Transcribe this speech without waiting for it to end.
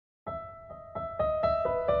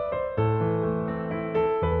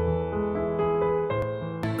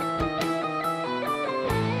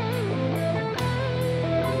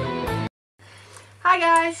Hi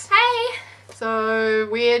guys! Hey! So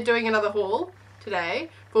we're doing another haul today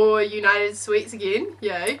for United Sweets again,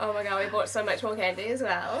 yay. Oh my god, we bought so much more candy as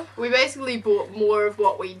well. We basically bought more of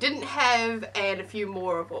what we didn't have and a few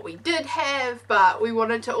more of what we did have, but we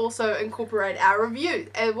wanted to also incorporate our review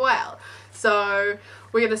as well. So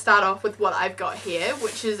we're going to start off with what I've got here,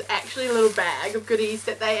 which is actually a little bag of goodies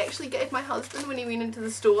that they actually gave my husband when he went into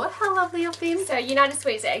the store. How lovely of them. So United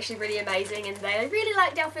Sweets are actually really amazing, and they really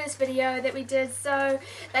liked our first video that we did, so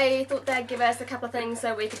they thought they'd give us a couple of things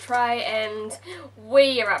so we could try, and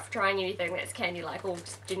we are up for trying anything that's candy, like all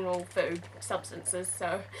just general food substances,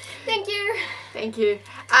 so thank you. Thank you.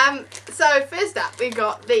 So first up we've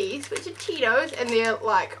got these, which are Cheetos, and they're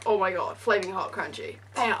like, oh my god, flaming hot crunchy.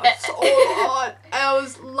 They are so hot. I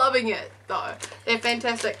was loving it though. They're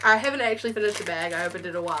fantastic. I haven't actually finished the bag. I opened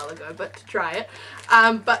it a while ago, but to try it.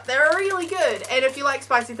 But they're really good. And if you like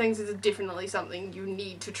spicy things, it's definitely something you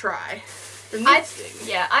need to try.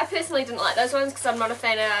 I personally didn't like those ones because I'm not a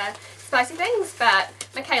fan of spicy things, but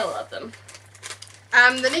Michaela loved them.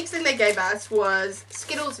 The next thing they gave us was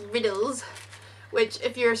Skittles Riddles, which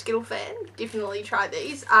if you're a Skittle fan, definitely try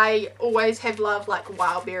these. I always have loved like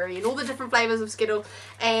wild berry and all the different flavours of Skittle,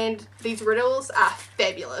 and these riddles are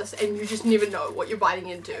fabulous and you just never know what you're biting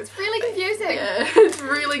into. It's really confusing. Yeah, it's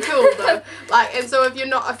really cool though. And so if you're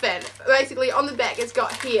not a fan, basically on the back it's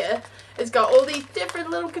got all these different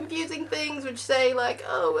little confusing things which say like,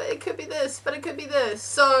 oh, it could be this, but it could be this.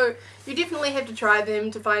 So you definitely have to try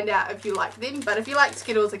them to find out if you like them, but if you like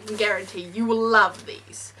Skittles, I can guarantee you will love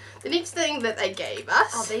these. The next thing that they gave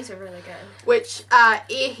us, oh, these are really good, which are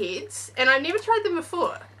Airheads, and I've never tried them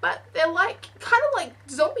before, but they're like kind of like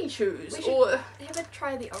zombie chews. We haven't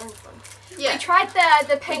tried the orange one. Yeah, we tried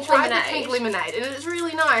the pink lemonade. The pink lemonade, and it's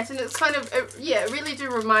really nice, and it's kind of it really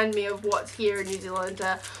do remind me of what's here in New Zealand,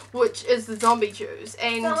 which is the zombie chews.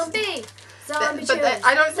 And zombie chews. But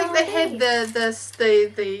I don't think they had the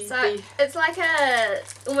it's like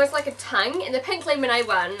almost like a tongue, and the pink lemonade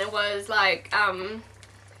one was like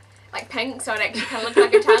pink, so it actually kind of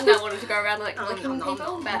looked like a tongue. I wanted to go around like licking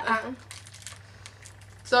people, but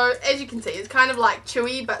so as you can see, it's kind of like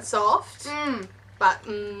chewy but soft. But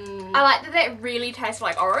I like that really tastes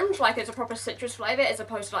like orange, like it's a proper citrus flavour as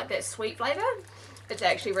opposed to like that sweet flavour. It's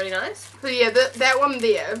actually really nice. So yeah, that one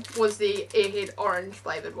there was the Airhead orange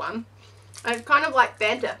flavoured one. And it's kind of like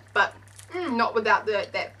Fanta, but not without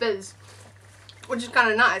that fizz, which is kind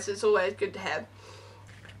of nice. It's always good to have.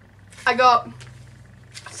 I got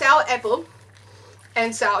sour apple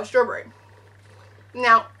and sour strawberry.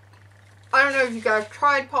 Now, I don't know if you guys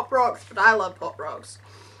tried Pop Rocks, but I love Pop Rocks.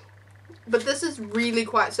 But this is really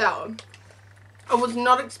quite sour. I was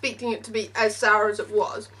not expecting it to be as sour as it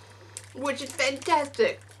was, which is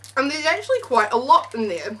fantastic. And there's actually quite a lot in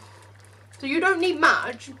there, so you don't need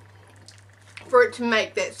much for it to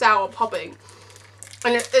make that sour popping.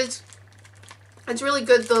 And it's really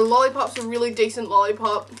good. The lollipop's a really decent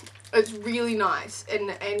lollipop. It's really nice,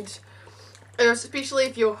 and especially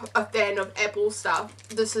if you're a fan of apple stuff,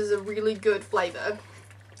 this is a really good flavour.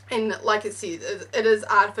 And like it says, it is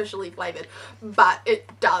artificially flavoured, but it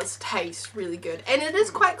does taste really good. And it is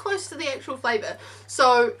quite close to the actual flavour,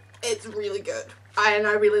 so it's really good. And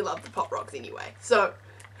I really love the Pop Rocks anyway. So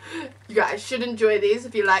you guys should enjoy these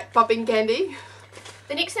if you like popping candy.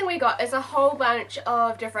 The next thing we got is a whole bunch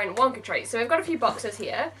of different Wonka treats. So we've got a few boxes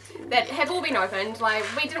here that have all been opened. Like,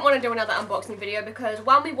 we didn't want to do another unboxing video because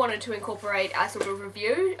one, we wanted to incorporate a sort of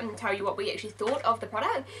review and tell you what we actually thought of the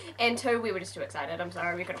product, and two, we were just too excited. I'm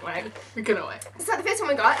sorry, we couldn't wait. We couldn't wait. So the first one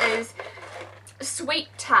we got is sweet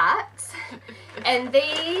tarts, and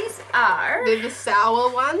these are... they're the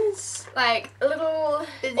sour ones. Like little,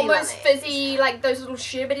 fizzy almost lemonades. fizzy, like those little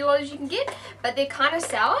sherbety lollies you can get, but they're kind of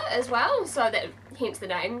sour as well, so that hence the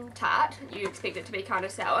name tart. You expect it to be kind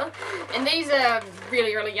of sour. And these are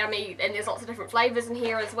really, really yummy, and there's lots of different flavours in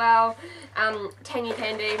here as well. Tangy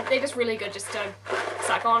candy. They're just really good just to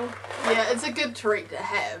suck on. Yeah, it's a good treat to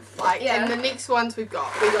have. Like, yeah. And the next ones we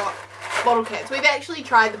got bottle caps. We've actually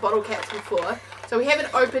tried the bottle caps before, so we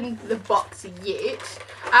haven't opened the box yet.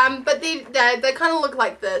 But they kind of look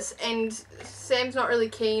like this, and Sam's not really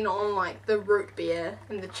keen on like the root beer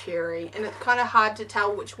and the cherry, and it's kind of hard to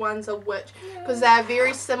tell which ones are which because they're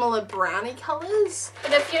very similar brownie colours.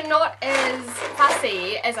 But if you're not as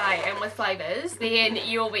fussy as I am with flavours, then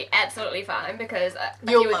you'll be absolutely fine because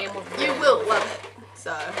You will love it.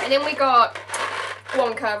 So. And then we got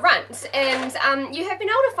Wonka runts, and you have been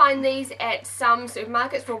able to find these at some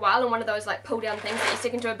supermarkets for a while in one of those like pull down things that you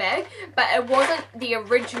stick into a bag, but it wasn't the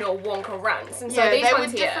original Wonka runts, and so these they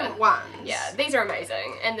ones were here, different ones. yeah, these are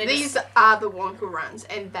amazing, and these are the Wonka runs,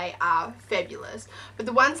 and they are fabulous. But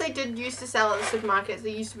the ones they did used to sell at the supermarkets,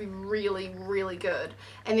 they used to be really, really good,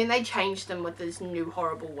 and then they changed them with these new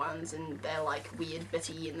horrible ones, and they're like weird,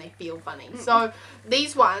 bitty, and they feel funny. So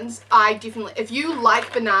these ones, I definitely, if you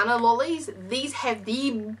like banana lollies, these have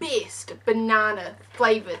the best banana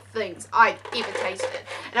flavored things I've ever tasted.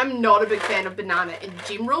 And I'm not a big fan of banana in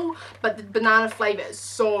general, but the banana flavor is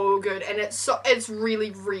so good, and it's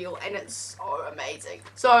really real, and it's so amazing.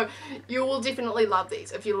 So you will definitely love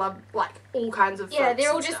these if you love like all kinds of fruits. Yeah,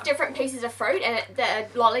 they're all just stuff. different pieces of fruit, and the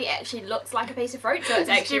lolly actually looks like a piece of fruit, so it's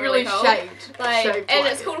actually really cool. Shaped, and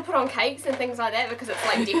it's cool to put on cakes and things like that because it's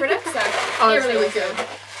like decorative. So it's really good.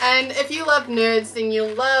 And if you love nerds, then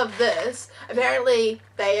you'll love this. Apparently,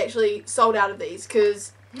 they actually sold out of these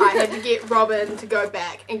because I had to get Robin to go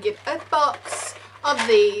back and get a box of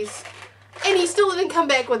these, and he still didn't come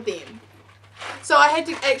back with them. So I had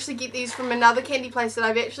to actually get these from another candy place that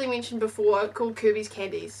I've actually mentioned before called Kirby's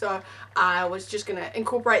Candies. So I was just going to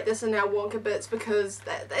incorporate this in our Wonka bits because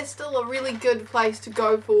that's still a really good place to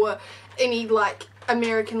go for any like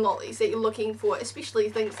American lollies that you're looking for, especially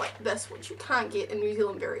things like this, which you can't get in New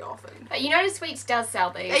Zealand very often. But United Sweets does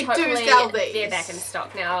sell these. They Hopefully do sell these. They're back in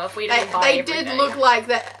stock now. If we didn't buy They everything. did look like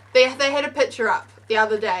that. They had a picture up the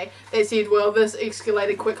other day. They said, well, this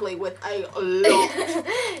escalated quickly with a lot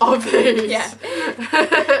of these. Yeah.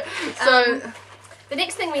 So the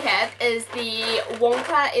next thing we have is the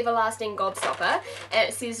Wonka Everlasting Gobstopper. And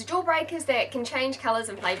it says jawbreakers that can change colours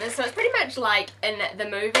and flavours. So it's pretty much like in the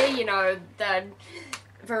movie, you know, the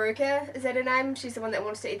Veruca, is that her name? She's the one that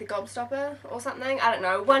wants to eat the gobstopper or something. I don't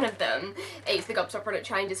know. One of them eats the gobstopper and it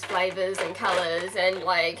changes flavours and colours, and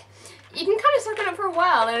like you can kind of suck on it for a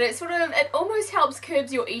while, and it almost helps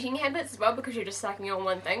curbs your eating habits as well because you're just sucking on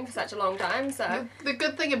one thing for such a long time. So the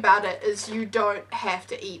good thing about it is you don't have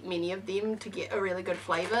to eat many of them to get a really good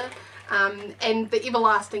flavour. And the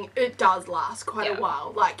Everlasting, it does last quite a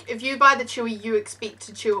while. Like, if you buy the chewy, you expect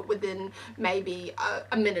to chew it within maybe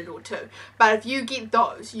a minute or two. But if you get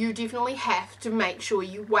those, you definitely have to make sure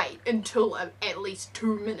you wait until at least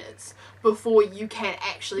 2 minutes before you can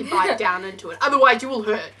actually bite down into it. Otherwise, you will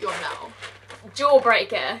hurt your mouth.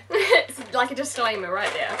 Jawbreaker. It's like a disclaimer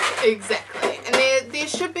right there. Exactly. And there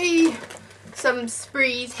should be some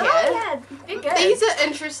sprees here. Oh, yeah. They're good. These are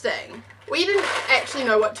interesting. We didn't actually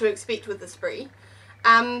know what to expect with the spree,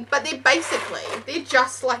 but they're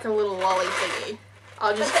just like a little lolly thingy.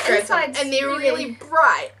 I'll just grab some, and they're really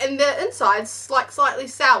bright, and the inside's like slightly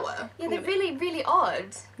sour. Yeah, they're really, really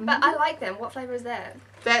odd, but I like them. What flavour is that?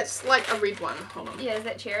 That's like a red one. Hold on. Yeah, is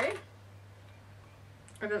that cherry?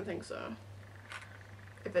 I don't think so.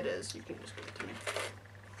 If it is, you can just give it to me.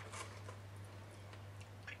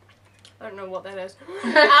 I don't know what that is.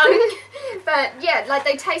 But yeah, like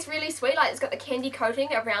they taste really sweet. Like it's got the candy coating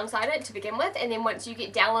around it to begin with, and then once you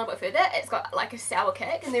get down a little bit further, it's got like a sour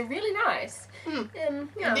kick, and they're really nice.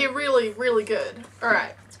 Yeah. They're really, really good.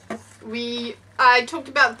 Alright. I talked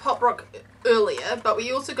about the Pop Rock earlier, but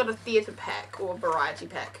we also got a theatre pack or variety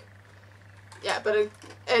pack. Yeah, but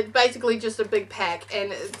it's basically just a big pack,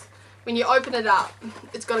 and when you open it up,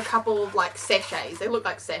 it's got a couple of like sachets. They look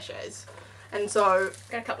like sachets. And so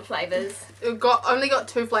got a couple of flavours. We've only got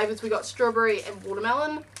 2 flavours. We got strawberry and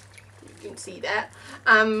watermelon. You can see that,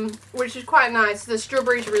 which is quite nice. The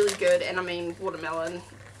strawberry's really good, and I mean watermelon.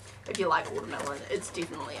 If you like watermelon, it's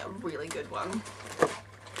definitely a really good one.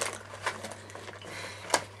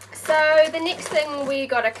 So the next thing we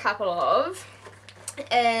got a couple of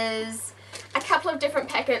is a couple of different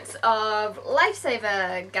packets of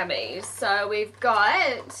Lifesaver gummies. So we've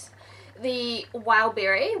got the Wild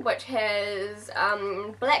Berry, which has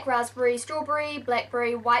black raspberry, strawberry,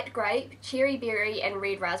 blackberry, white grape, cherry berry, and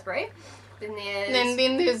red raspberry. Then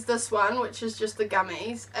there's this one, which is just the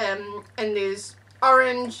gummies, and there's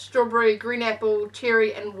orange, strawberry, green apple,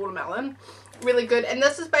 cherry, and watermelon. Really good. And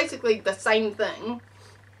this is basically the same thing,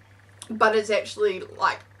 but it's actually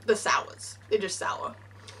like the sours. They're just sour.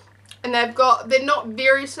 And they're not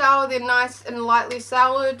very sour, they're nice and lightly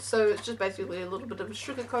soured, so it's just basically a little bit of a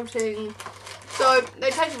sugar coating. So they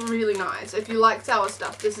taste really nice. If you like sour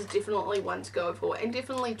stuff, this is definitely one to go for, and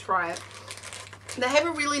definitely try it. They have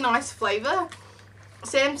a really nice flavour.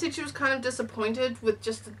 Sam said she was kind of disappointed with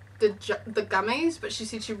just the gummies, but she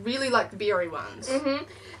said she really liked the berry ones.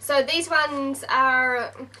 So these ones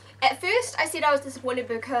are... At first, I said I was disappointed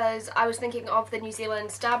because I was thinking of the New Zealand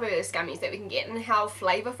Starburst gummies that we can get and how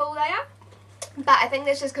flavourful they are. But I think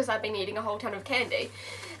that's just because I've been eating a whole ton of candy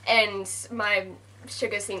and my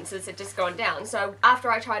sugar sensors had just gone down. So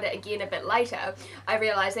after I tried it again a bit later, I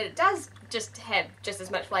realised that it does just have just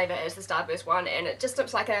as much flavour as the Starburst one, and it just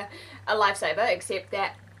looks like a lifesaver, except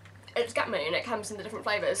that it's gummy and it comes in the different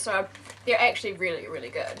flavours, so they're actually really, really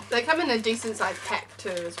good. They come in a decent sized pack too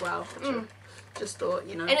as well, which I just thought,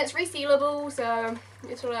 you know. And it's resealable, so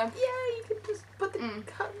it's sort of... Yeah, you can just put the,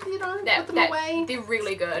 you know, That, put them away. they're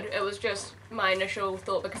really good. It was just my initial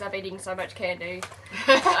thought because I've been eating so much candy.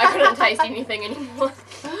 I couldn't taste anything anymore.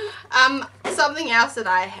 Something else that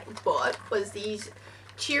I bought was these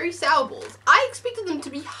cherry sour balls. I expected them to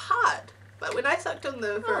be hard, but when I sucked on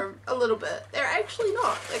them for a little bit, they're actually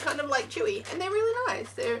not. They're kind of like chewy, and they're really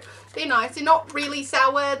nice. They're nice. They're not really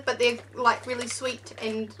sour, but they're like really sweet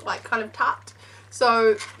and like kind of tart.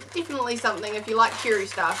 So definitely something, if you like cherry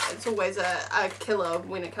stuff, it's always a killer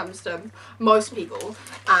when it comes to most people.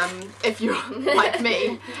 If you're like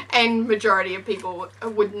me, and majority of people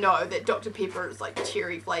would know that Dr. Pepper is like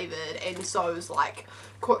cherry flavoured, and so is like,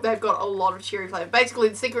 they've got a lot of cherry flavour. Basically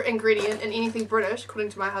the secret ingredient in anything British,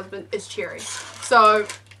 according to my husband, is cherry. So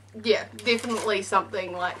yeah, definitely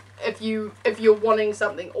something like, if you're wanting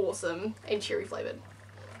something awesome and cherry flavoured,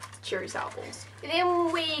 cherry sour balls.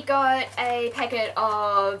 Then we got a packet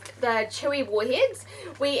of the chewy warheads.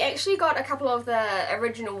 We actually got a couple of the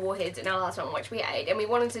original warheads in our last one, which we ate, and we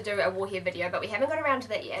wanted to do a warhead video, but we haven't got around to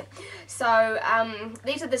that yet. So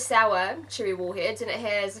these are the sour chewy warheads, and it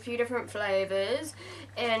has a few different flavours,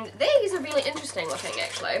 and these are really interesting looking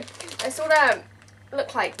actually. They sort of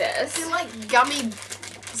look like this. They're like gummy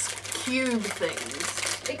cube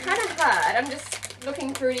things. They're kind of hard. I'm just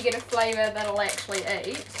looking through to get a flavour that I'll actually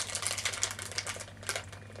eat.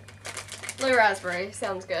 Blue raspberry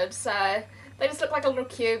sounds good. So they just look like a little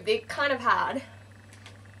cube. They're kind of hard.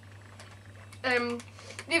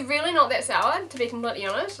 They're really not that sour, to be completely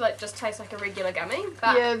honest. Like, just taste like a regular gummy.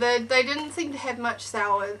 But yeah, they didn't seem to have much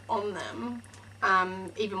sour on them,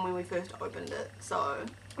 even when we first opened it. So,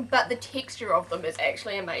 but the texture of them is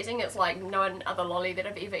actually amazing. It's like no other lolly that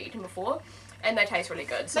I've ever eaten before. And they taste really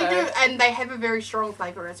good. So. They do, and they have a very strong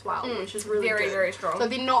flavour as well, which is really very, good. very strong. So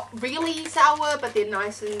they're not really sour, but they're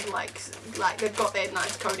nice and like they've got that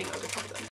nice coating over top of them.